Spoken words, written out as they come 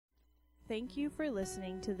Thank you for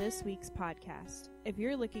listening to this week's podcast. If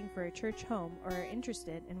you're looking for a church home or are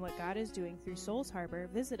interested in what God is doing through Souls Harbor,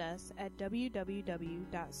 visit us at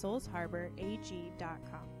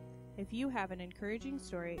www.soulsharborag.com. If you have an encouraging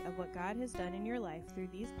story of what God has done in your life through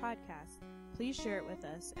these podcasts, please share it with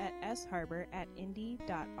us at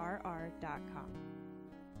sharbor@indy.rr.com.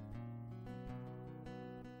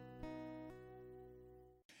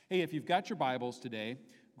 Hey, if you've got your Bibles today,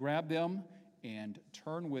 grab them and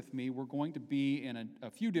turn with me. We're going to be in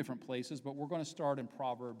a few different places, but we're going to start in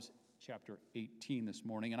Proverbs chapter 18 this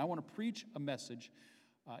morning. And I want to preach a message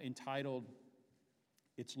entitled,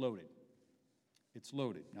 It's Loaded. It's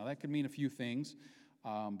loaded. Now, that could mean a few things,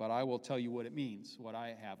 but I will tell you what it means, what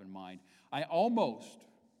I have in mind. I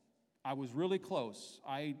was really close.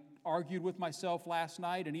 I argued with myself last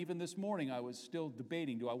night, and even this morning I was still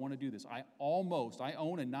debating, do I want to do this? I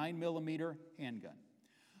own a 9mm handgun.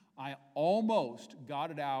 I almost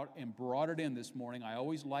got it out and brought it in this morning. I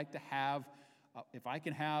always like to have, if I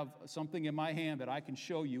can have something in my hand that I can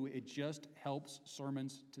show you, it just helps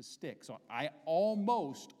sermons to stick. So I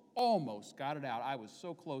almost got it out. I was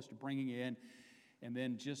so close to bringing it in and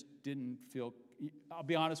then just didn't feel, I'll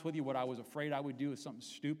be honest with you, what I was afraid I would do is something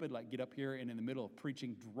stupid, like get up here and in the middle of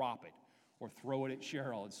preaching, drop it or throw it at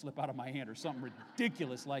Cheryl and slip out of my hand or something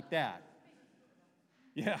ridiculous like that.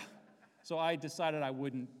 Yeah. So I decided I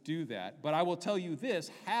wouldn't do that. But I will tell you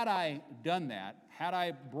this, had I done that, had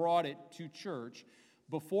I brought it to church,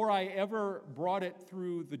 before I ever brought it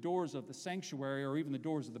through the doors of the sanctuary or even the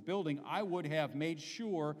doors of the building, I would have made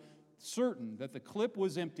certain that the clip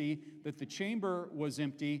was empty, that the chamber was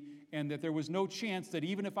empty, and that there was no chance that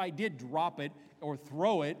even if I did drop it or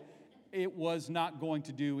throw it, it was not going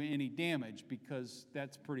to do any damage, because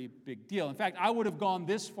that's a pretty big deal. In fact, I would have gone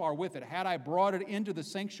this far with it. Had I brought it into the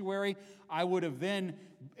sanctuary, I would have then,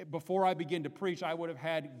 before I begin to preach, I would have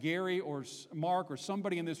had Gary or Mark or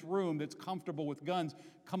somebody in this room that's comfortable with guns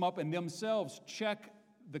come up and themselves check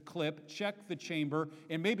the clip, check the chamber,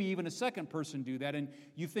 and maybe even a second person do that. And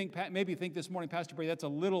you think, maybe think this morning, Pastor Brady, that's a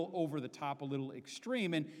little over the top, a little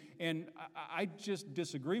extreme. And I just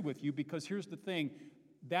disagree with you, because here's the thing.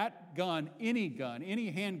 That gun, any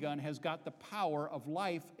handgun, has got the power of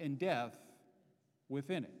life and death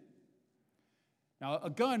within it. Now,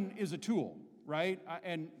 a gun is a tool, right?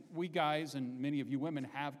 And we guys and many of you women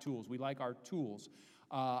have tools. We like our tools.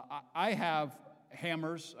 I have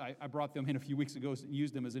hammers. I brought them in a few weeks ago and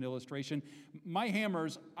used them as an illustration. My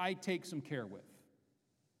hammers, I take some care with,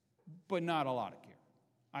 but not a lot of care.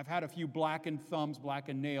 I've had a few blackened thumbs,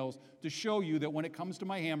 blackened nails to show you that when it comes to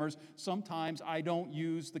my hammers, sometimes I don't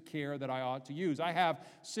use the care that I ought to use. I have,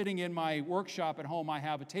 sitting in my workshop at home, I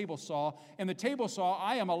have a table saw. And the table saw,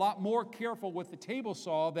 I am a lot more careful with the table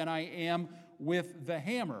saw than I am with the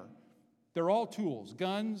hammer. They're all tools.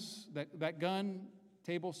 Guns, that gun,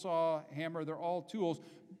 table saw, hammer, they're all tools.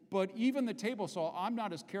 But even the table saw, I'm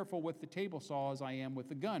not as careful with the table saw as I am with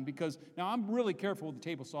the gun. Because, now I'm really careful with the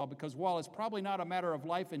table saw, because while it's probably not a matter of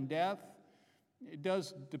life and death, it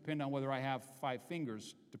does depend on whether I have 5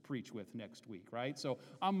 fingers to preach with next week, right? So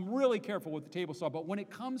I'm really careful with the table saw. But when it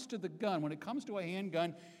comes to the gun, when it comes to a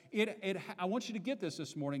handgun, I want you to get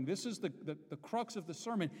this morning. This is the crux of the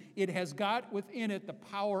sermon. It has got within it the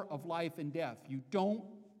power of life and death. You don't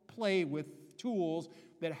play with tools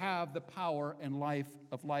that have the power and life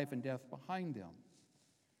and death behind them.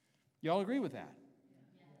 Y'all agree with that?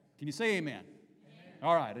 Can you say amen?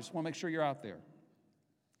 All right, I just want to make sure you're out there.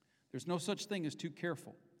 There's no such thing as too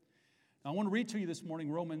careful. Now, I want to read to you this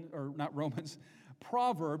morning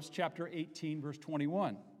Proverbs chapter 18, verse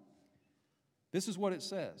 21. This is what it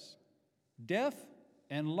says. Death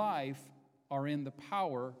and life are in the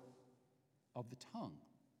power of the tongue.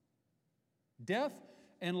 Death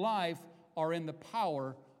and life are in the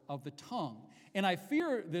power of the tongue. And I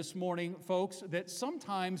fear this morning, folks, that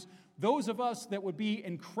sometimes those of us that would be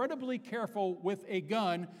incredibly careful with a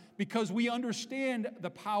gun because we understand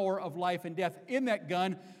the power of life and death in that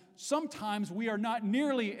gun, sometimes we are not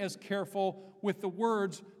nearly as careful with the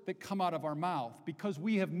words that come out of our mouth, because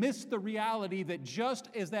we have missed the reality that just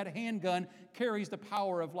as that handgun carries the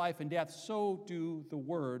power of life and death, so do the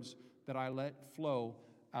words that I let flow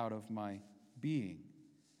out of my being.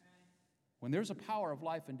 When there's a power of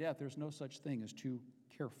life and death, there's no such thing as too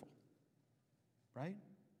careful, right?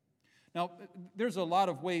 Now, there's a lot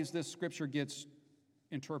of ways this scripture gets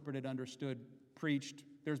interpreted, understood, preached.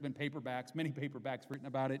 There's been many paperbacks written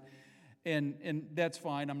about it, and that's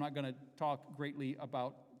fine. I'm not going to talk greatly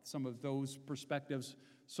about some of those perspectives.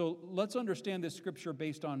 So let's understand this scripture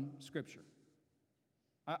based on scripture.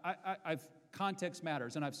 Context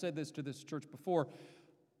matters, and I've said this to this church before.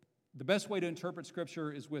 The best way to interpret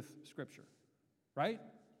Scripture is with Scripture, right?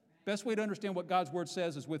 Best way to understand what God's Word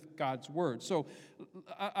says is with God's Word. So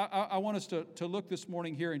I want us to look this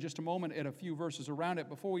morning here in just a moment at a few verses around it.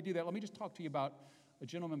 Before we do that, let me just talk to you about a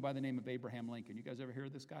gentleman by the name of Abraham Lincoln. You guys ever hear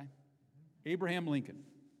of this guy? Abraham Lincoln.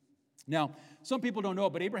 Now, some people don't know,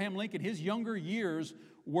 but Abraham Lincoln, his younger years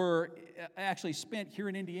were actually spent here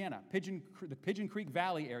in Indiana. The Pigeon Creek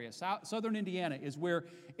Valley area, southern Indiana, is where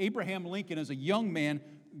Abraham Lincoln, as a young man,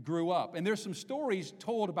 grew up. And there's some stories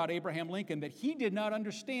told about Abraham Lincoln that he did not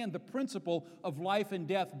understand the principle of life and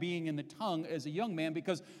death being in the tongue as a young man,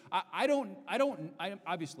 because I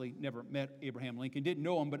obviously never met Abraham Lincoln, didn't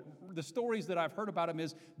know him, but the stories that I've heard about him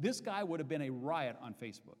is this guy would have been a riot on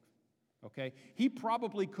Facebook. Okay? He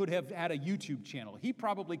probably could have had a YouTube channel. He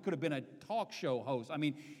probably could have been a talk show host. I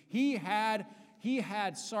mean, he had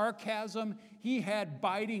sarcasm, he had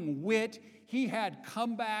biting wit, he had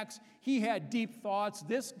comebacks, he had deep thoughts.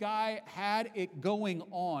 This guy had it going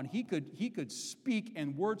on. He could speak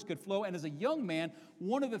and words could flow. And as a young man,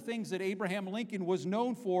 one of the things that Abraham Lincoln was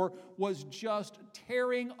known for was just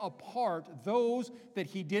tearing apart those that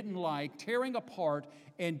he didn't like, tearing apart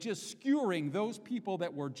and just skewering those people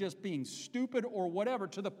that were just being stupid or whatever,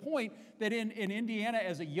 to the point that in Indiana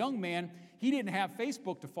as a young man, he didn't have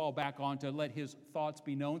Facebook to fall back on to let his thoughts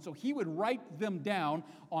be known. So he would write them down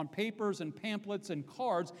on papers and pamphlets and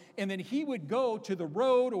cards, and then he would go to the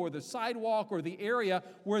road or the sidewalk or the area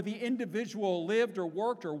where the individual lived or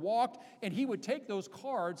worked or walked, and he would take those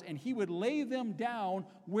cards and he would lay them down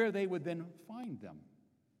where they would then find them.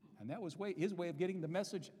 And that was his way of getting the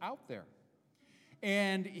message out there.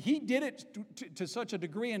 And he did it to such a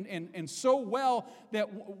degree and so well that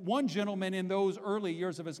one gentleman in those early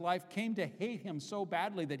years of his life came to hate him so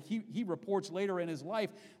badly that he reports later in his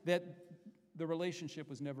life that the relationship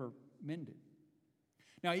was never mended.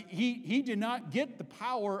 Now, he did not get the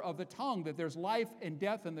power of the tongue, that there's life and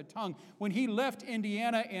death in the tongue. When he left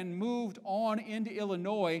Indiana and moved on into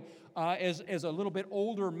Illinois as a little bit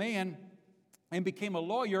older man, and became a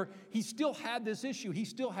lawyer, he still had this issue. He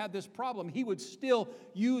still had this problem. He would still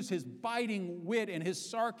use his biting wit and his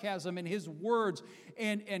sarcasm and his words,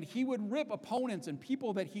 and he would rip opponents and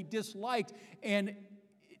people that he disliked, and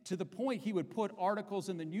to the point he would put articles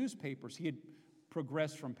in the newspapers. He had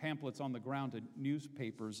progressed from pamphlets on the ground to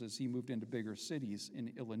newspapers as he moved into bigger cities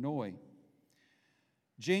in Illinois.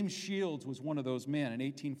 James Shields was one of those men. In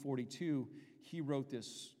 1842, he wrote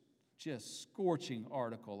this just scorching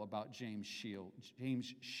article about James Shield.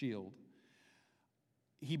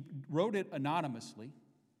 He wrote it anonymously.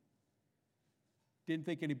 Didn't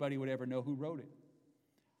think anybody would ever know who wrote it.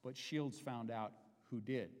 But Shields found out who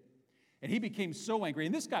did. And he became so angry.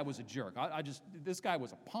 And this guy was a jerk. This guy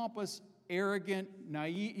was a pompous, arrogant,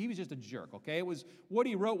 naive. He was just a jerk, okay? It was what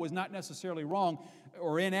he wrote was not necessarily wrong,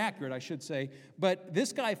 or inaccurate, I should say. But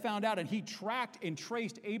this guy found out, and he tracked and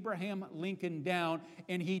traced Abraham Lincoln down,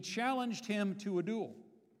 and he challenged him to a duel.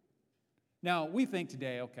 Now, we think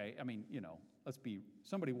today, okay, I mean,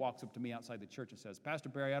 somebody walks up to me outside the church and says, Pastor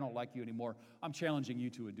Barry, I don't like you anymore. I'm challenging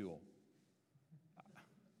you to a duel.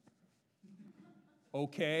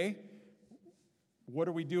 Okay, what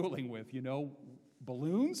are we dueling with,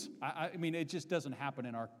 balloons? I mean, it just doesn't happen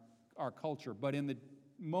in our culture. But in the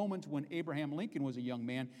moment when Abraham Lincoln was a young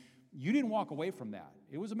man, you didn't walk away from that.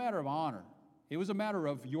 It was a matter of honor. It was a matter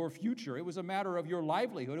of your future. It was a matter of your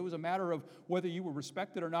livelihood. It was a matter of whether you were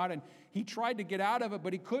respected or not. And he tried to get out of it,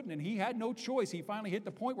 but he couldn't. And he had no choice. He finally hit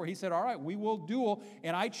the point where he said, all right, we will duel.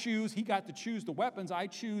 And he got to choose the weapons. I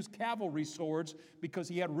choose cavalry swords because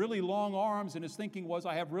he had really long arms. And his thinking was,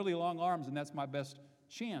 I have really long arms, and that's my best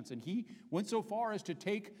chance. And he went so far as to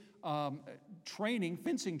take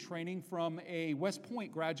fencing training from a West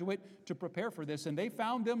Point graduate to prepare for this. And they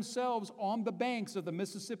found themselves on the banks of the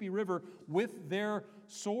Mississippi River with their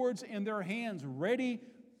swords in their hands, ready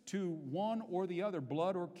to one or the other,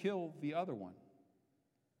 blood or kill the other one.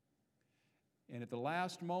 And at the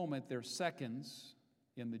last moment, their seconds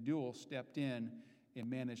in the duel stepped in and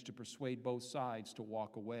managed to persuade both sides to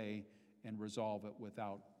walk away and resolve it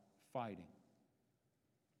without fighting.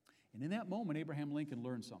 And in that moment, Abraham Lincoln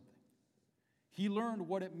learned something. He learned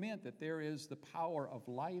what it meant that there is the power of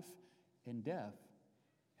life and death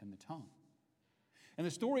in the tongue. And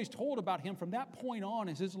the story is told about him from that point on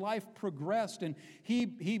as his life progressed and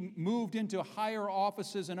he moved into higher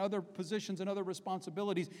offices and other positions and other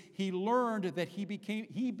responsibilities. He learned that he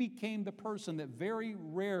became the person that very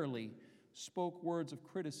rarely spoke words of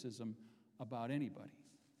criticism about anybody.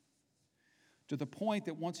 to the point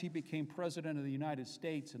that once he became president of the United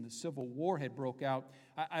States and the Civil War had broke out,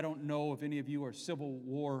 I don't know if any of you are Civil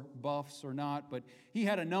War buffs or not, but he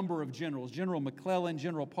had a number of generals: General McClellan,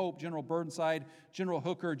 General Pope, General Burnside, General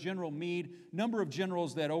Hooker, General Meade, number of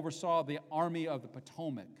generals that oversaw the Army of the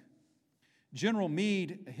Potomac. General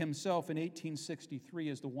Meade himself in 1863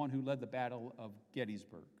 is the one who led the Battle of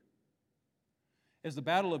Gettysburg. As the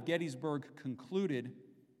Battle of Gettysburg concluded,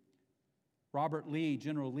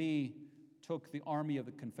 General Lee, took the Army of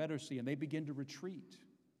the Confederacy and they began to retreat.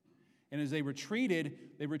 And as they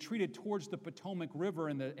retreated towards the Potomac River,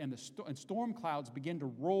 and storm clouds began to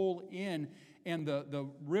roll in, and the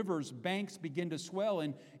river's banks began to swell,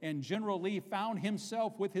 and General Lee found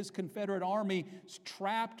himself with his Confederate army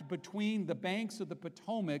trapped between the banks of the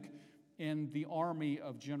Potomac and the army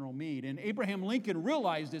of General Meade. And Abraham Lincoln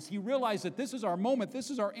realized this. He realized that this is our moment,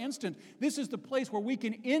 this is our instant, this is the place where we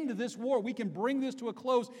can end this war, we can bring this to a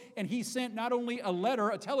close. And he sent not only a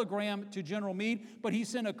letter, a telegram to General Meade, but he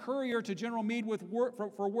sent a courier to General Meade with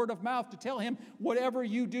for word of mouth to tell him, whatever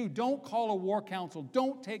you do, don't call a war council,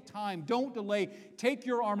 don't take time, don't delay, take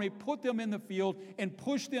your army, put them in the field, and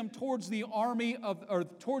push them towards the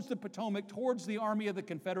towards the Potomac, towards the army of the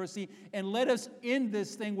Confederacy, and let us end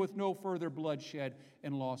this thing with no further bloodshed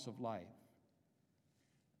and loss of life.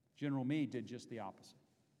 General Meade did just the opposite.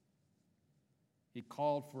 He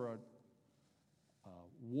called for a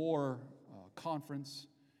war conference.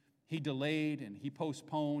 He delayed and he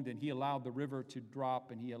postponed, and he allowed the river to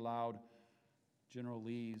drop, and he allowed General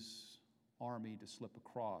Lee's army to slip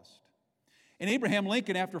across. And Abraham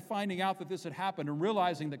Lincoln, after finding out that this had happened and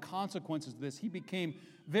realizing the consequences of this, he became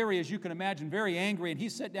very, as you can imagine, very angry. And he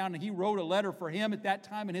sat down and he wrote a letter for him at that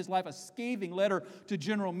time in his life, a scathing letter to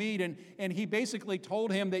General Meade. And he basically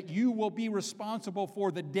told him that you will be responsible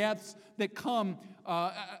for the deaths that come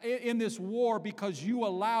in this war because you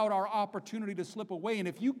allowed our opportunity to slip away. And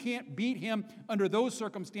if you can't beat him under those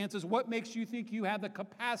circumstances, what makes you think you have the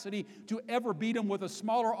capacity to ever beat him with a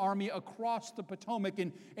smaller army across the Potomac?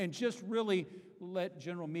 And just really let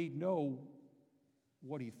General Meade know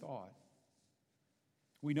what he thought.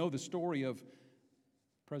 We know the story of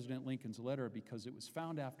President Lincoln's letter because it was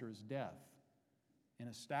found after his death in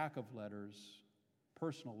a stack of letters,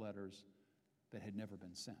 personal letters, that had never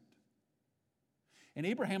been sent. And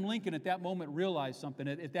Abraham Lincoln at that moment realized something.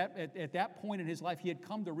 At that point in his life, he had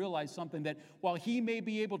come to realize something, that while he may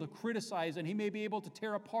be able to criticize and he may be able to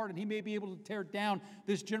tear apart and he may be able to tear down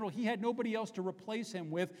this general, he had nobody else to replace him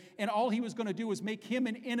with. And all he was going to do was make him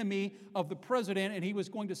an enemy of the president, and he was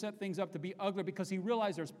going to set things up to be ugly because he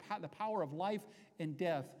realized there's the power of life and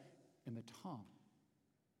death in the tongue.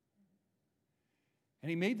 And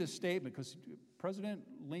he made this statement because President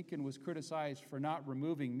Lincoln was criticized for not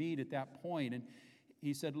removing Meade at that point. And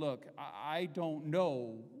he said, look, I don't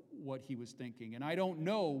know what he was thinking, and I don't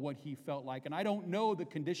know what he felt like, and I don't know the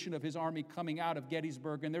condition of his army coming out of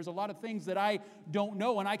Gettysburg, and there's a lot of things that I don't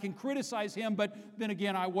know, and I can criticize him, but then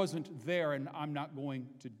again, I wasn't there, and I'm not going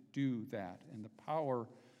to do that. And the power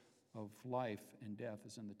of life and death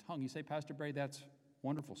is in the tongue. You say, Pastor Barry, that's a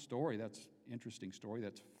wonderful story, that's an interesting story,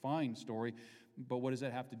 that's a fine story, but what does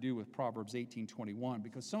that have to do with Proverbs 18:21?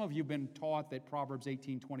 Because some of you have been taught that Proverbs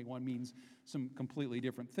 18:21 means some completely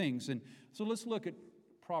different things. And so let's look at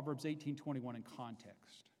Proverbs 18:21 in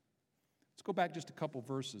context. Let's go back just a couple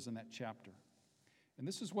verses in that chapter. And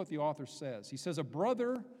this is what the author says. He says, a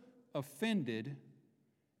brother offended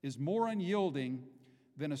is more unyielding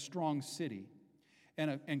than a strong city,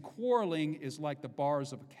 and quarreling is like the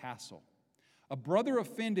bars of a castle. A brother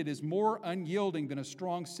offended is more unyielding than a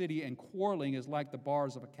strong city, and quarreling is like the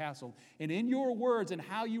bars of a castle. And in your words and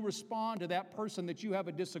how you respond to that person that you have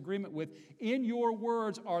a disagreement with, in your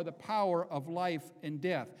words are the power of life and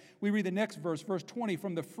death. We read the next verse, verse 20.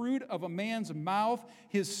 From the fruit of a man's mouth,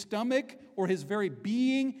 his stomach or his very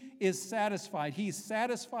being is satisfied. He's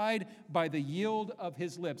satisfied by the yield of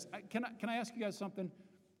his lips. Can I ask you guys something?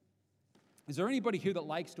 Is there anybody here that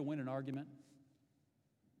likes to win an argument?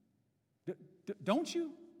 Don't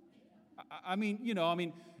you? I mean,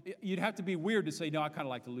 you'd have to be weird to say, no, I kind of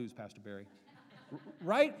like to lose, Pastor Barry.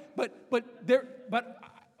 Right? But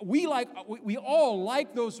we all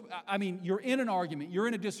like those. I mean, you're in an argument, you're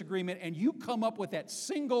in a disagreement, and you come up with that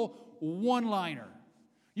single one-liner.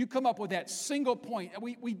 You come up with that single point.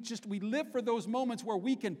 We live for those moments where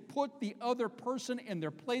we can put the other person in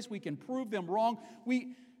their place. We can prove them wrong.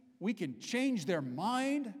 We can change their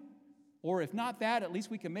mind. Or if not that, at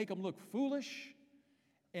least we can make them look foolish.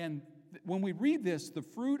 And when we read this, the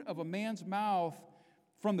fruit of a man's mouth,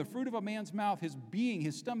 from the fruit of a man's mouth, his being,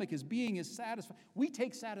 his stomach, his being is satisfied. We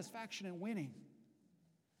take satisfaction in winning.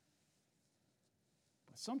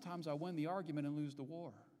 But sometimes I win the argument and lose the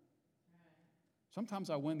war. Sometimes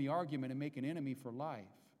I win the argument and make an enemy for life.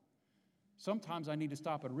 Sometimes I need to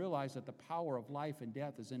stop and realize that the power of life and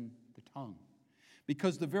death is in the tongue.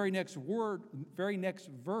 Because the very next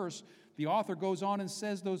verse, the author goes on and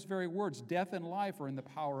says those very words, death and life are in the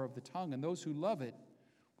power of the tongue, and those who love it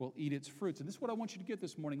will eat its fruits. And this is what I want you to get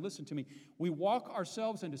this morning. Listen to me. We walk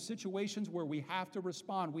ourselves into situations where we have to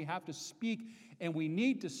respond, we have to speak, and we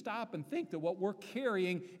need to stop and think that what we're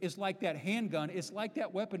carrying is like that handgun. It's like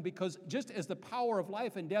that weapon, because just as the power of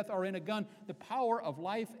life and death are in a gun, the power of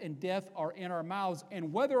life and death are in our mouths.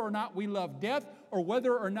 And whether or not we love death or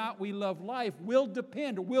whether or not we love life will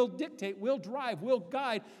depend, will dictate, will drive, will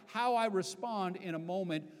guide how I respond in a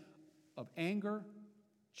moment of anger,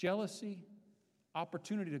 jealousy,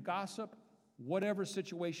 opportunity to gossip, whatever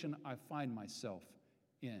situation I find myself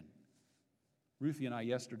in. Ruthie and I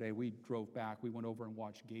yesterday, we drove back. We went over and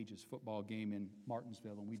watched Gage's football game in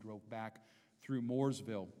Martinsville, and we drove back through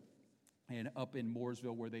Mooresville. And up in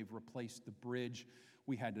Mooresville, where they've replaced the bridge,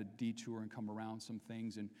 we had to detour and come around some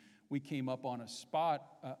things. And we came up on a spot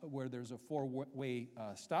where there's a four-way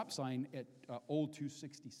stop sign at Old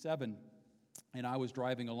 267. And I was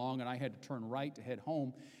driving along, and I had to turn right to head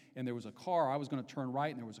home. And there was a car, I was going to turn right,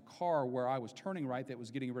 and there was a car where I was turning right that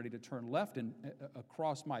was getting ready to turn left and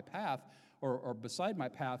across my path, or beside my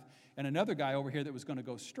path, and another guy over here that was going to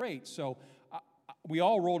go straight. So we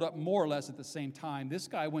all rolled up more or less at the same time. This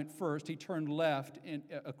guy went first. He turned left and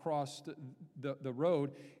across the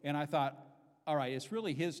road, and I thought, all right, it's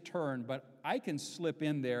really his turn, but I can slip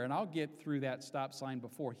in there, and I'll get through that stop sign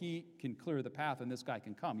before he can clear the path, and this guy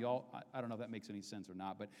can come. Y'all, I don't know if that makes any sense or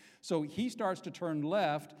not, but so he starts to turn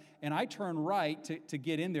left, and I turn right to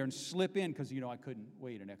get in there and slip in, because, I couldn't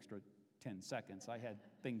wait an extra 10 seconds. I had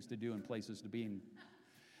things to do and places to be.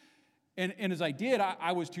 And as I did,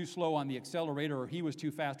 I was too slow on the accelerator, or he was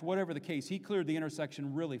too fast, whatever the case. He cleared the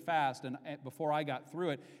intersection really fast and before I got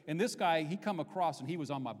through it. And this guy, he come across, and he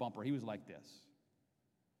was on my bumper. He was like this.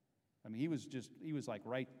 I mean, he was like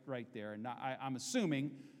right there. And I'm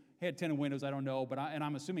assuming, he had tinted windows, I don't know, and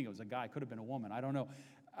I'm assuming it was a guy. Could have been a woman, I don't know.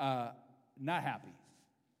 Not happy.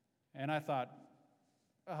 And I thought,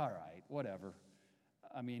 all right, whatever.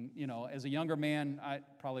 I mean, as a younger man, I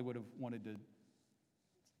probably would have wanted to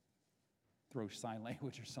throw sign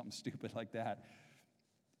language or something stupid like that.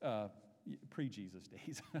 Pre-Jesus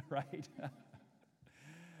days, right?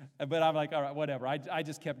 But I'm like, all right, whatever. I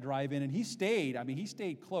just kept driving, and he stayed. I mean, he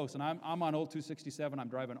stayed close, and I'm on Old 267. I'm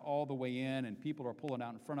driving all the way in, and people are pulling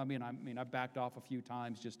out in front of me, and I backed off a few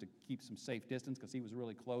times just to keep some safe distance because he was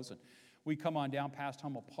really close. And we come on down past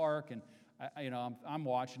Hummel Park, and I'm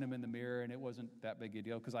watching him in the mirror, and it wasn't that big a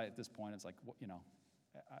deal because at this point it's like,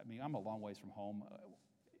 I'm a long ways from home.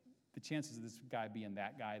 The chances of this guy being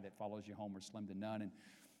that guy that follows you home are slim to none. And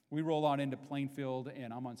we roll on into Plainfield,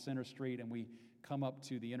 and I'm on Center Street, and we come up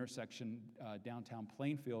to the intersection downtown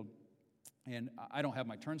Plainfield, and I don't have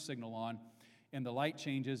my turn signal on, and the light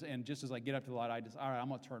changes, and just as I get up to the light, all right, I'm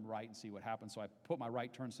going to turn right and see what happens. So I put my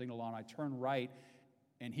right turn signal on, I turn right,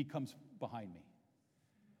 and he comes behind me.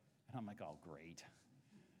 And I'm like, oh, great.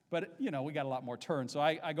 But, we got a lot more turns. So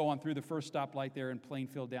I go on through the first stoplight there in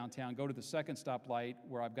Plainfield downtown, go to the second stoplight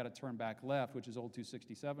where I've got to turn back left, which is Old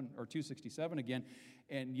 267, or 267 again.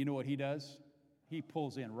 And you know what he does? He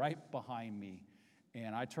pulls in right behind me.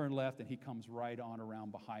 And I turn left, and he comes right on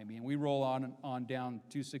around behind me. And we roll on down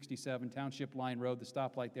 267, Township Line Road, the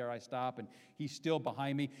stoplight there. I stop, and he's still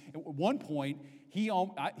behind me. At one point, he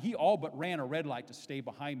all but ran a red light to stay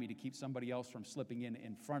behind me to keep somebody else from slipping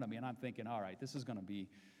in front of me. And I'm thinking, all right, this is going to be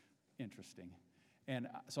interesting. And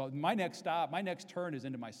so my next turn is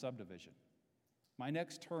into my subdivision. My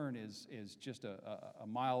next turn is just a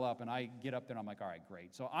mile up, and I get up there, and I'm like, all right,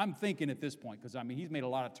 great. So I'm thinking at this point, because, he's made a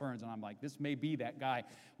lot of turns, and I'm like, this may be that guy.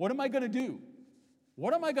 What am I going to do?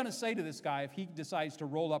 What am I going to say to this guy if he decides to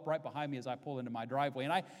roll up right behind me as I pull into my driveway?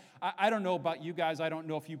 And I don't know about you guys. I don't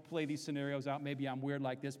know if you play these scenarios out. Maybe I'm weird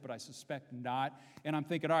like this, but I suspect not. And I'm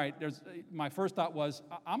thinking, all right, my first thought was,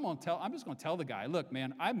 I'm just going to tell the guy, look,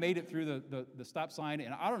 man, I made it through the stop sign,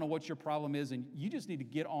 and I don't know what your problem is, and you just need to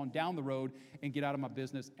get on down the road and get out of my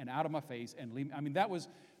business and out of my face and leave. I mean, that was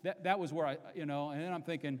where and then I'm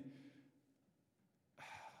thinking,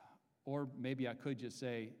 or maybe I could just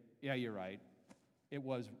say, yeah, you're right. It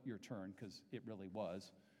was your turn, because it really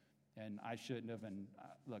was. And I shouldn't have. And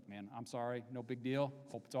look, man, I'm sorry. No big deal.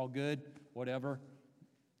 Hope it's all good. Whatever.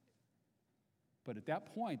 But at that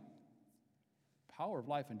point, power of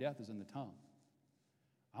life and death is in the tongue.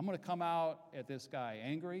 I'm going to come out at this guy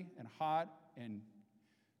angry and hot and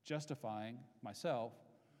justifying myself,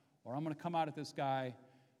 or I'm going to come out at this guy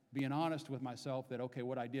being honest with myself that, okay,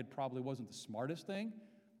 what I did probably wasn't the smartest thing.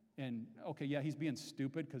 And, okay, yeah, he's being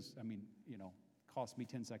stupid because, cost me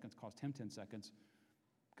 10 seconds, cost him 10 seconds.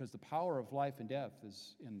 Because the power of life and death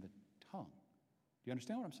is in the tongue. Do you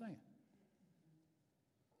understand what I'm saying?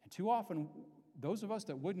 And too often, those of us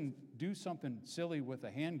that wouldn't do something silly with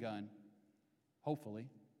a handgun, hopefully,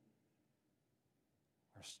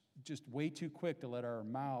 are just way too quick to let our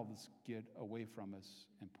mouths get away from us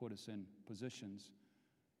and put us in positions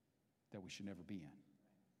that we should never be in.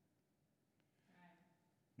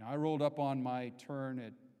 Now, I rolled up on my turn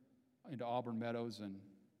into Auburn Meadows and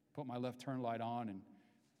put my left turn light on, and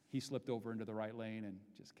he slipped over into the right lane and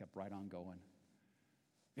just kept right on going.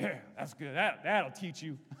 Yeah, that's good. That'll teach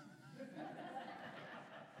you.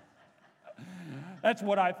 That's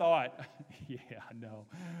what I thought. Yeah, no.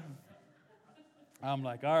 I'm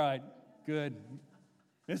like, all right, good.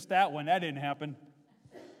 Missed that one. That didn't happen.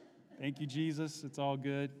 Thank you, Jesus. It's all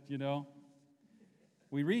good,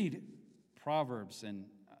 We read Proverbs, and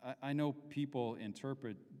I know people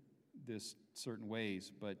interpret this certain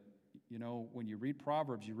ways, but, when you read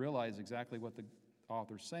Proverbs, you realize exactly what the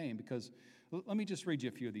author's saying, because let me just read you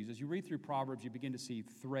a few of these. As you read through Proverbs, you begin to see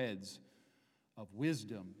threads of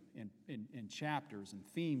wisdom in chapters and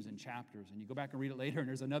themes in chapters, and you go back and read it later, and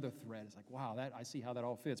there's another thread. It's like, wow, I see how that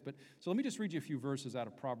all fits. So let me just read you a few verses out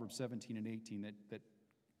of Proverbs 17 and 18 that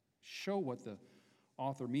show what the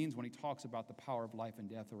author means when he talks about the power of life and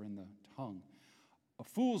death are in the tongue. A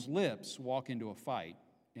fool's lips walk into a fight,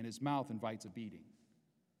 and his mouth invites a beating.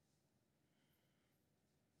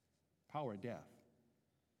 Power of death.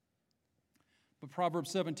 But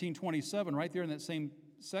Proverbs 17:27, right there in that same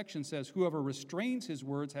section, says, whoever restrains his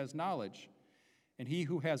words has knowledge, and he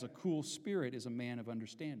who has a cool spirit is a man of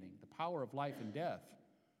understanding. The power of life and death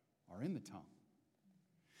are in the tongue.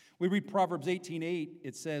 We read Proverbs 18:8.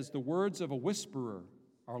 It says, the words of a whisperer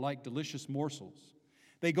are like delicious morsels.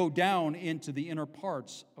 They go down into the inner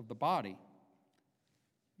parts of the body.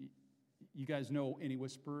 You guys know any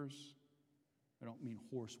whisperers? I don't mean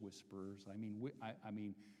horse whisperers. I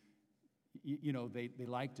mean, they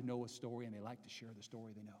like to know a story, and they like to share the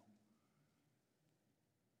story they know.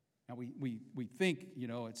 Now, we think,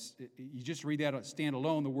 you just read that stand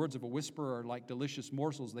alone. The words of a whisperer are like delicious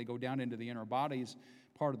morsels. They go down into the inner bodies,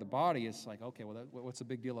 part of the body. It's like, okay, well, what's the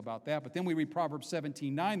big deal about that? But then we read Proverbs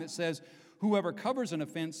 17:9 that says, whoever covers an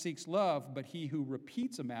offense seeks love, but he who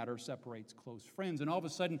repeats a matter separates close friends. And all of a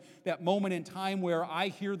sudden, that moment in time where I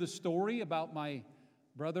hear the story about my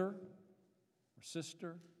brother or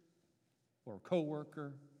sister or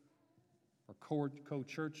coworker or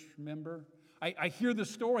co-church member, I hear the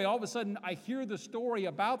story. All of a sudden, I hear the story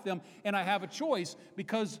about them, and I have a choice,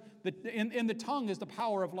 because in the tongue is the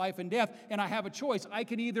power of life and death, and I have a choice. I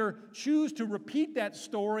can either choose to repeat that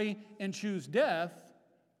story and choose death,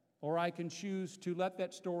 or I can choose to let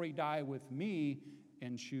that story die with me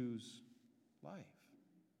and choose life.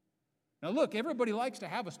 Now look, everybody likes to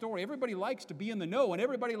have a story. Everybody likes to be in the know, and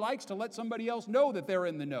everybody likes to let somebody else know that they're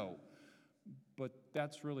in the know. But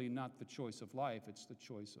that's really not the choice of life. It's the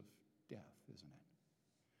choice of death, isn't it?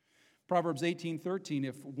 Proverbs 18:13,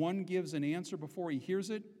 if one gives an answer before he hears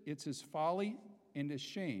it, it's his folly and his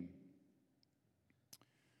shame.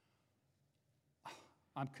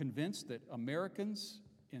 I'm convinced that Americans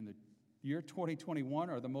in the year 2021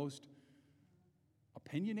 are the most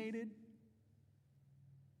opinionated,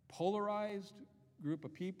 polarized group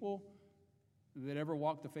of people that ever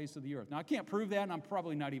walked the face of the earth. Now, I can't prove that, and I'm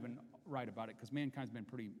probably not even right about it, because mankind's been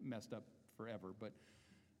pretty messed up forever, but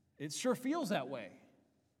it sure feels that way.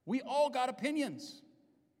 We all got opinions.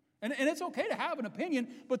 And it's okay to have an opinion,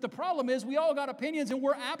 but the problem is we all got opinions, and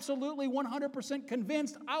we're absolutely 100%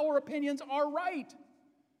 convinced our opinions are right,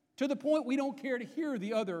 to the point we don't care to hear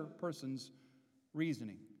the other person's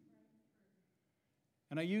reasoning.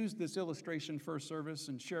 And I used this illustration first service,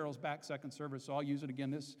 and Cheryl's back second service, so I'll use it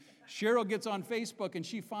again. Cheryl gets on Facebook, and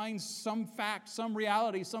she finds some fact, some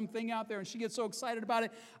reality, something out there, and she gets so excited about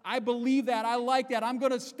it. I believe that. I like that. I'm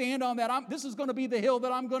going to stand on that. This is going to be the hill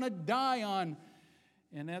that I'm going to die on.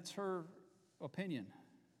 And that's her opinion.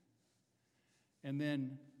 And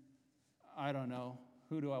then, I don't know,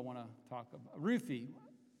 who do I want to talk about? Ruthie.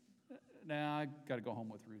 Nah, I got to go home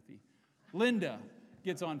with Ruthie. Linda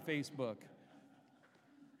gets on Facebook.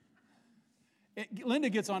 Linda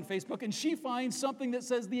gets on Facebook, and she finds something that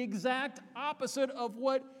says the exact opposite of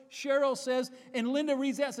what Cheryl says, and Linda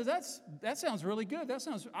reads that and says, that sounds really good.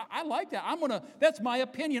 I like that. That's my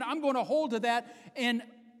opinion. I'm going to hold to that. And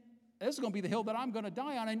this is going to be the hill that I'm going to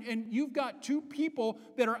die on. And you've got two people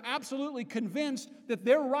that are absolutely convinced that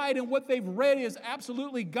they're right and what they've read is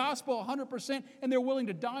absolutely gospel 100%, and they're willing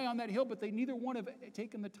to die on that hill, but they neither one have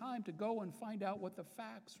taken the time to go and find out what the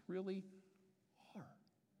facts really are.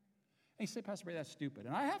 And you say, Pastor Barry, that's stupid.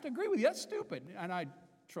 And I have to agree with you, that's stupid. And I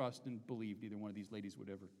trust and believe neither one of these ladies would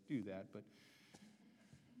ever do that. But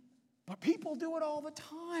people do it all the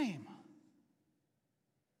time.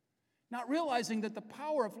 Not realizing that the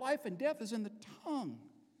power of life and death is in the tongue.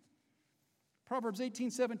 Proverbs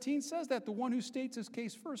 18:17 says that the one who states his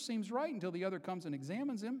case first seems right until the other comes and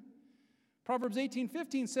examines him. Proverbs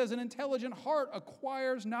 18:15 says an intelligent heart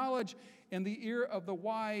acquires knowledge, and the ear of the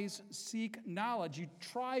wise seek knowledge.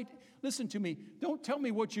 Listen to me, don't tell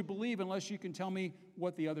me what you believe unless you can tell me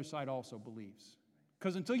what the other side also believes.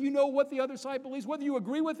 Because until you know what the other side believes, whether you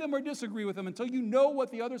agree with them or disagree with them, until you know what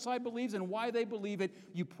the other side believes and why they believe it,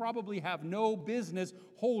 you probably have no business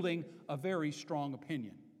holding a very strong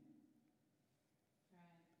opinion.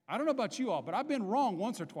 I don't know about you all, but I've been wrong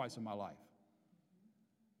once or twice in my life.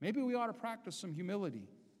 Maybe we ought to practice some humility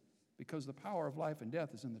because the power of life and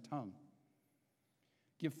death is in the tongue.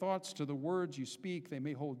 Give thoughts to the words you speak. They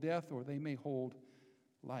may hold death or they may hold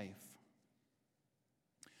life.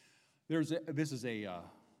 This is a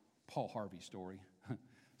Paul Harvey story,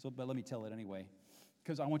 but let me tell it anyway,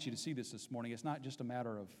 because I want you to see this morning. It's not just a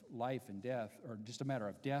matter of life and death, or just a matter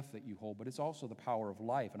of death that you hold, but it's also the power of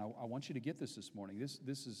life, and I want you to get this morning.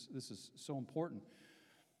 This is so important.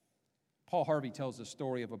 Paul Harvey tells a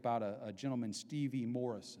story about a gentleman, Stevie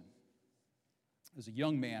Morrison. As a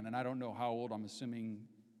young man, and I don't know how old, I'm assuming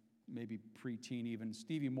maybe preteen even,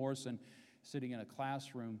 Stevie Morrison, sitting in a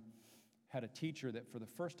classroom, had a teacher that for the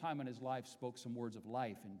first time in his life spoke some words of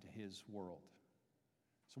life into his world.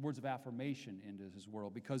 Some words of affirmation into his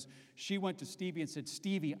world. Because she went to Stevie and said,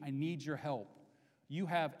 Stevie, I need your help. You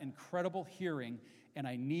have incredible hearing, and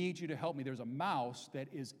I need you to help me. There's a mouse that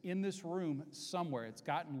is in this room somewhere. It's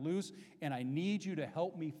gotten loose, and I need you to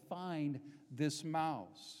help me find this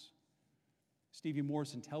mouse. Stevie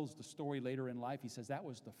Morrison tells the story later in life. He says, that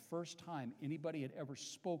was the first time anybody had ever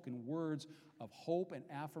spoken words of hope and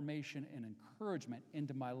affirmation and encouragement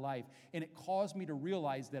into my life. And it caused me to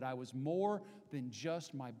realize that I was more than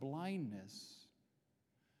just my blindness.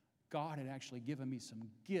 God had actually given me some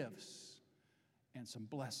gifts and some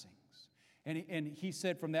blessings. And he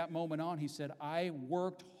said from that moment on, he said, I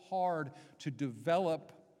worked hard to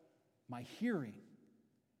develop my hearing.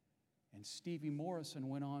 And Stevie Morrison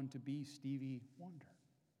went on to be Stevie Wonder.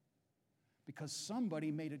 Because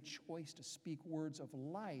somebody made a choice to speak words of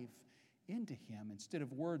life into him instead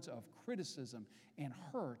of words of criticism and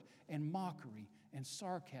hurt and mockery and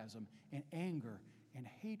sarcasm and anger and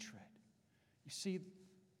hatred. You see, the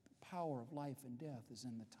power of life and death is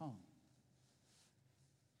in the tongue.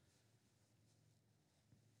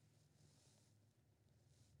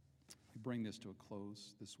 We bring this to a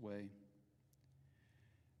close this way.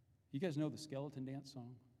 You guys know the Skeleton Dance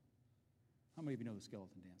song? How many of you know the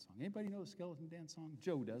Skeleton Dance song? Anybody know the Skeleton Dance song?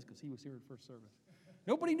 Joe does, because he was here at first service.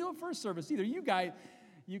 Nobody knew at first service either. You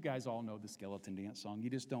guys all know the Skeleton Dance song. You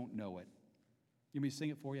just don't know it. You want me to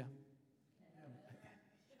sing it for you?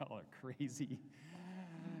 Y'all are crazy.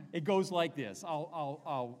 It goes like this.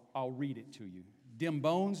 I'll read it to you. Dim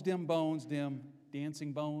bones, dim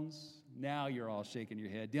dancing bones. Now you're all shaking your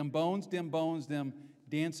head. Dim bones, dim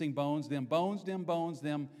dancing bones,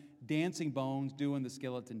 dim dancing bones doing the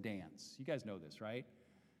skeleton dance. You guys know this, right?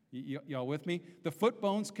 Y'all with me? The foot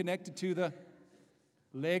bone's connected to the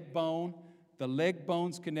leg bone. The leg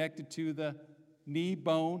bone's connected to the knee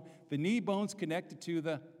bone. The knee bone's connected to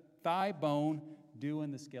the thigh bone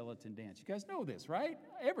doing the skeleton dance. You guys know this, right?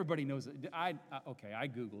 Everybody knows it. I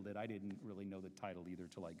Googled it. I didn't really know the title either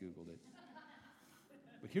till I Googled it.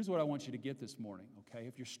 But here's what I want you to get this morning, okay?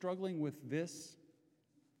 If you're struggling with this,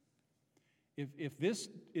 if this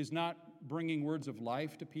is not bringing words of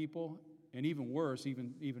life to people, and even worse,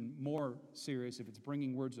 even more serious, if it's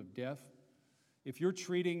bringing words of death, if you're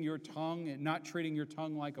treating your tongue and not treating your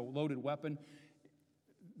tongue like a loaded weapon,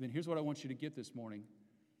 then here's what I want you to get this morning.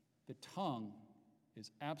 The tongue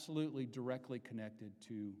is absolutely directly connected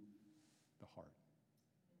to the heart.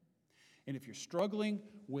 And if you're struggling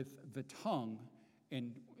with the tongue,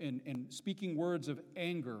 and speaking words of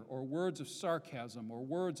anger or words of sarcasm or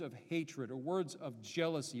words of hatred or words of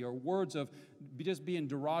jealousy or words of just being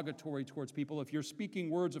derogatory towards people, if you're speaking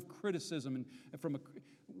words of criticism and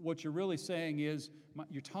what you're really saying is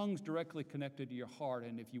your tongue's directly connected to your heart,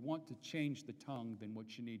 and if you want to change the tongue, then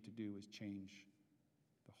what you need to do is change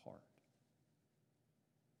the heart.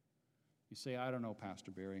 You say, I don't know,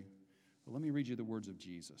 Pastor Barry. Well, let me read you the words of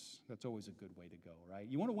Jesus. That's always a good way to go, right?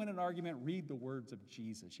 You want to win an argument? Read the words of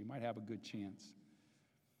Jesus. You might have a good chance.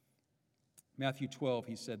 Matthew 12,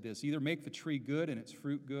 he said this, either make the tree good and its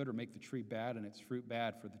fruit good, or make the tree bad and its fruit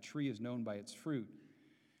bad, for the tree is known by its fruit.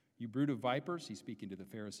 You brood of vipers, he's speaking to the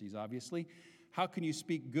Pharisees, obviously. How can you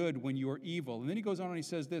speak good when you are evil? And then he goes on and he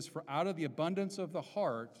says this, for out of the abundance of the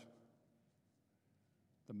heart,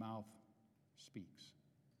 the mouth speaks.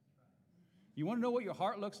 You want to know what your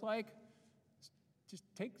heart looks like? Just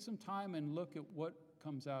take some time and look at what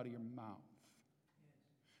comes out of your mouth.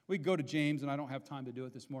 We go to James, and I don't have time to do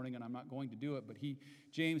it this morning, and I'm not going to do it, but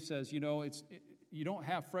James says, you don't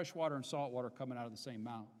have fresh water and salt water coming out of the same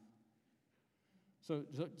mouth. So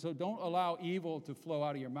don't allow evil to flow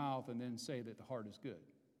out of your mouth and then say that the heart is good,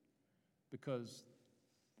 because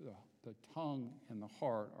the tongue and the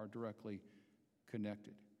heart are directly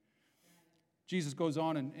connected. Jesus goes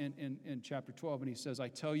on in chapter 12, and he says, I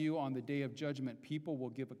tell you, on the day of judgment, people will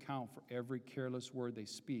give account for every careless word they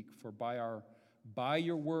speak, for by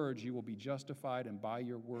your words you will be justified, and by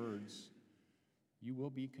your words you will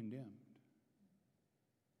be condemned.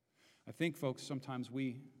 I think, folks, sometimes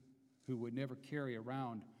we who would never carry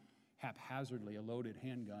around haphazardly a loaded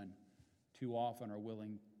handgun too often are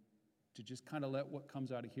willing to just kind of let what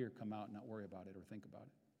comes out of here come out and not worry about it or think about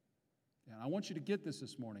it. And I want you to get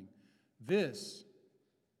this morning. This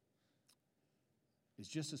is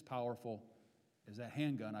just as powerful as that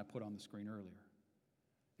handgun I put on the screen earlier.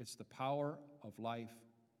 It's the power of life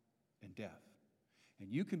and death.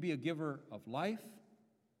 And you can be a giver of life,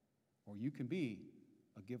 or you can be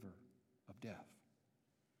a giver of death.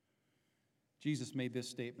 Jesus made this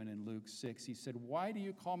statement in Luke 6. He said, why do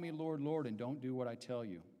you call me Lord, Lord, and don't do what I tell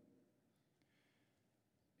you?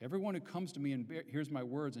 Everyone who comes to me and hears my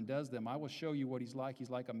words and does them, I will show you what he's like. He's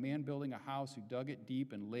like a man building a house who dug it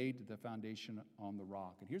deep and laid the foundation on the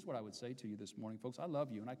rock. And here's what I would say to you this morning, folks. I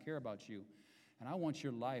love you and I care about you. And I want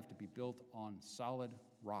your life to be built on solid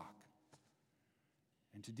rock.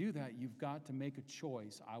 And to do that, you've got to make a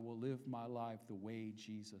choice. I will live my life the way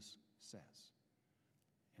Jesus says.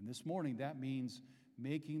 And this morning, that means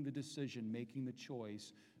making the decision, making the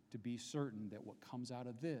choice to be certain that what comes out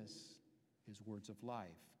of this is words of life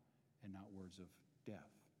and not words of death.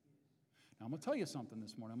 Now, I'm going to tell you something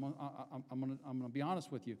this morning. I'm going to be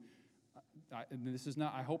honest with you.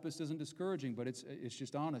 I hope this isn't discouraging, but it's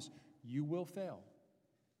just honest. You will fail.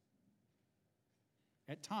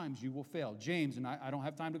 At times, you will fail. James, and I don't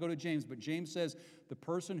have time to go to James, but James says the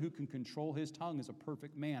person who can control his tongue is a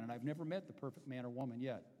perfect man, and I've never met the perfect man or woman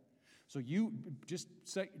yet. So you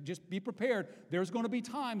just be prepared. There's going to be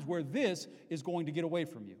times where this is going to get away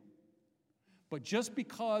from you. But just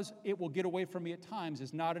because it will get away from me at times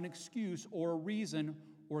is not an excuse or a reason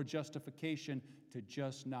or a justification to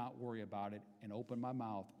just not worry about it and open my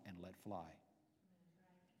mouth and let fly.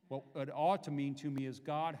 What it ought to mean to me is,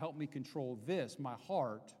 God, help me control this, my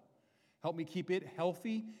heart. Help me keep it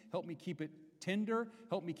healthy. Help me keep it tender.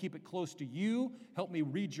 Help me keep it close to you. Help me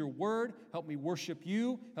read your word. Help me worship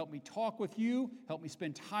you. Help me talk with you. Help me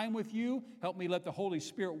spend time with you. Help me let the Holy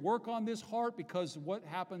Spirit work on this heart, because what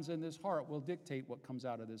happens in this heart will dictate what comes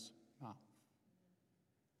out of this mouth.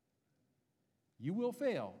 You will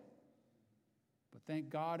fail, but thank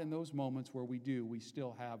God in those moments where we do, we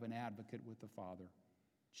still have an advocate with the Father,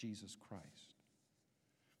 Jesus Christ.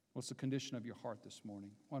 What's the condition of your heart this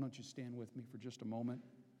morning? Why don't you stand with me for just a moment?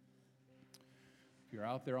 If you're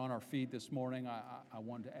out there on our feed this morning, I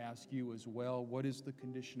wanted to ask you as well, what is the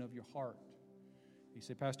condition of your heart? You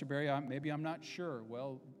say, Pastor Barry, maybe I'm not sure.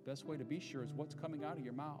 Well, the best way to be sure is what's coming out of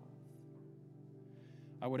your mouth.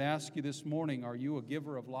 I would ask you this morning, are you a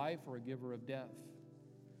giver of life or a giver of death?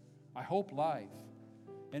 I hope life.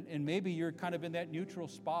 And maybe you're kind of in that neutral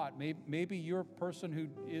spot. Maybe you're a person who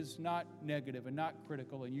is not negative and not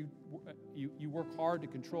critical, and you work hard to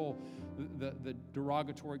control the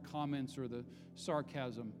derogatory comments or the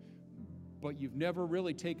sarcasm, but you've never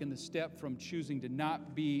really taken the step from choosing to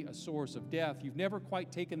not be a source of death. You've never quite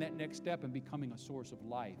taken that next step in becoming a source of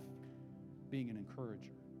life, being an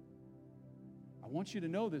encourager. I want you to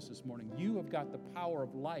know this morning. You have got the power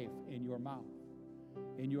of life in your mouth,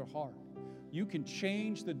 in your heart. You can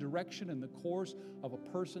change the direction and the course of a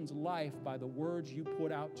person's life by the words you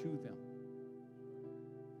put out to them.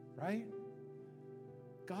 Right?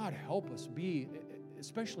 God, help us be,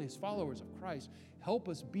 especially as followers of Christ, help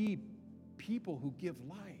us be people who give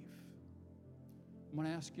life. I'm going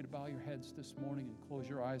to ask you to bow your heads this morning and close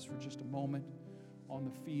your eyes for just a moment. On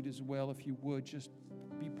the feet as well, if you would, just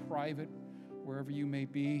be private wherever you may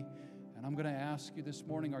be. And I'm going to ask you this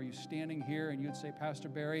morning, are you standing here and you'd say, Pastor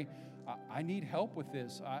Barry, I need help with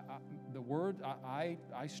this. I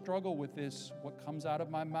struggle with this, what comes out of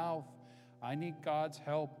my mouth. I need God's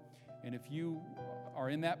help. And if you are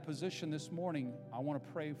in that position this morning, I want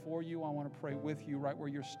to pray for you. I want to pray with you right where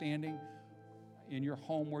you're standing, in your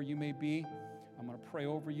home where you may be. I'm going to pray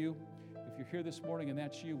over you. If you're here this morning and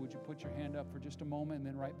that's you, would you put your hand up for just a moment and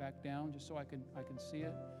then right back down just so I can see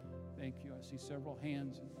it? Thank you. I see several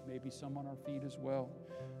hands, and maybe some on our feet as well.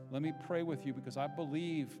 Let me pray with you because I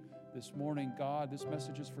believe this morning, God, this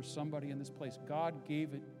message is for somebody in this place. God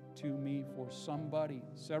gave it to me for somebody,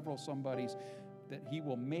 several somebodies, that He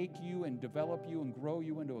will make you and develop you and grow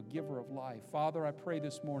you into a giver of life. Father, I pray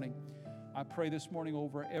this morning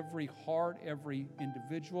over every heart, every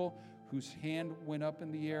individual whose hand went up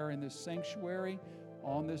in the air in this sanctuary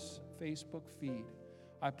on this Facebook feed.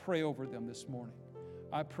 I pray over them this morning.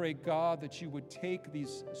 I pray, God, that you would take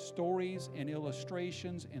these stories and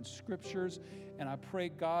illustrations and scriptures, and I pray,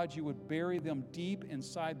 God, you would bury them deep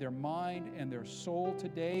inside their mind and their soul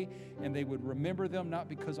today, and they would remember them not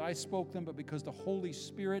because I spoke them, but because the Holy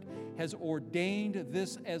Spirit has ordained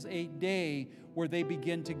this as a day where they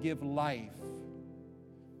begin to give life.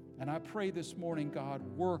 And I pray this morning, God,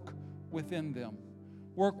 work within them.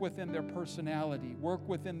 Work within their personality. Work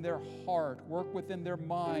within their heart. Work within their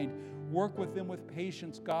mind. Work with them with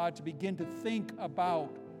patience, God, to begin to think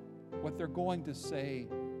about what they're going to say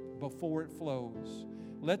before it flows.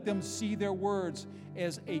 Let them see their words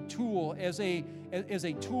as a tool, as a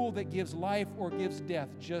tool that gives life or gives death,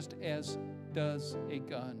 just as does a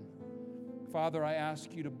gun. Father, I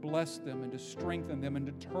ask you to bless them and to strengthen them and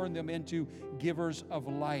to turn them into givers of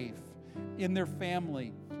life in their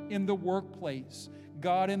family, in the workplace,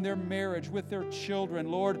 God, in their marriage, with their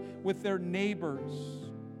children, Lord, with their neighbors.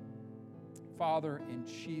 Father, in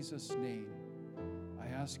Jesus' name, I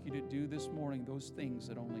ask you to do this morning those things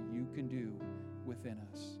that only you can do within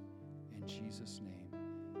us. In Jesus' name,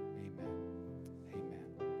 amen. Amen.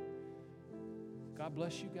 God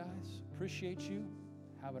bless you guys. Appreciate you.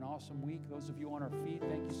 Have an awesome week. Those of you on our feet,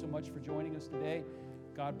 thank you so much for joining us today.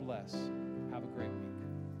 God bless. Have a great week.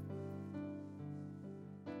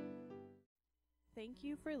 Thank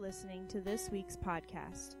you for listening to this week's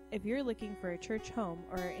podcast. If you're looking for a church home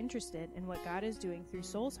or are interested in what God is doing through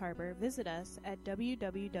Souls Harbor, visit us at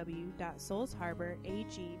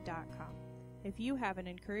www.soulsharborag.com. If you have an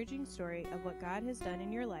encouraging story of what God has done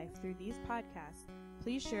in your life through these podcasts,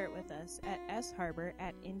 please share it with us at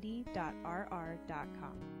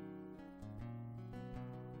sharbor@indy.rr.com.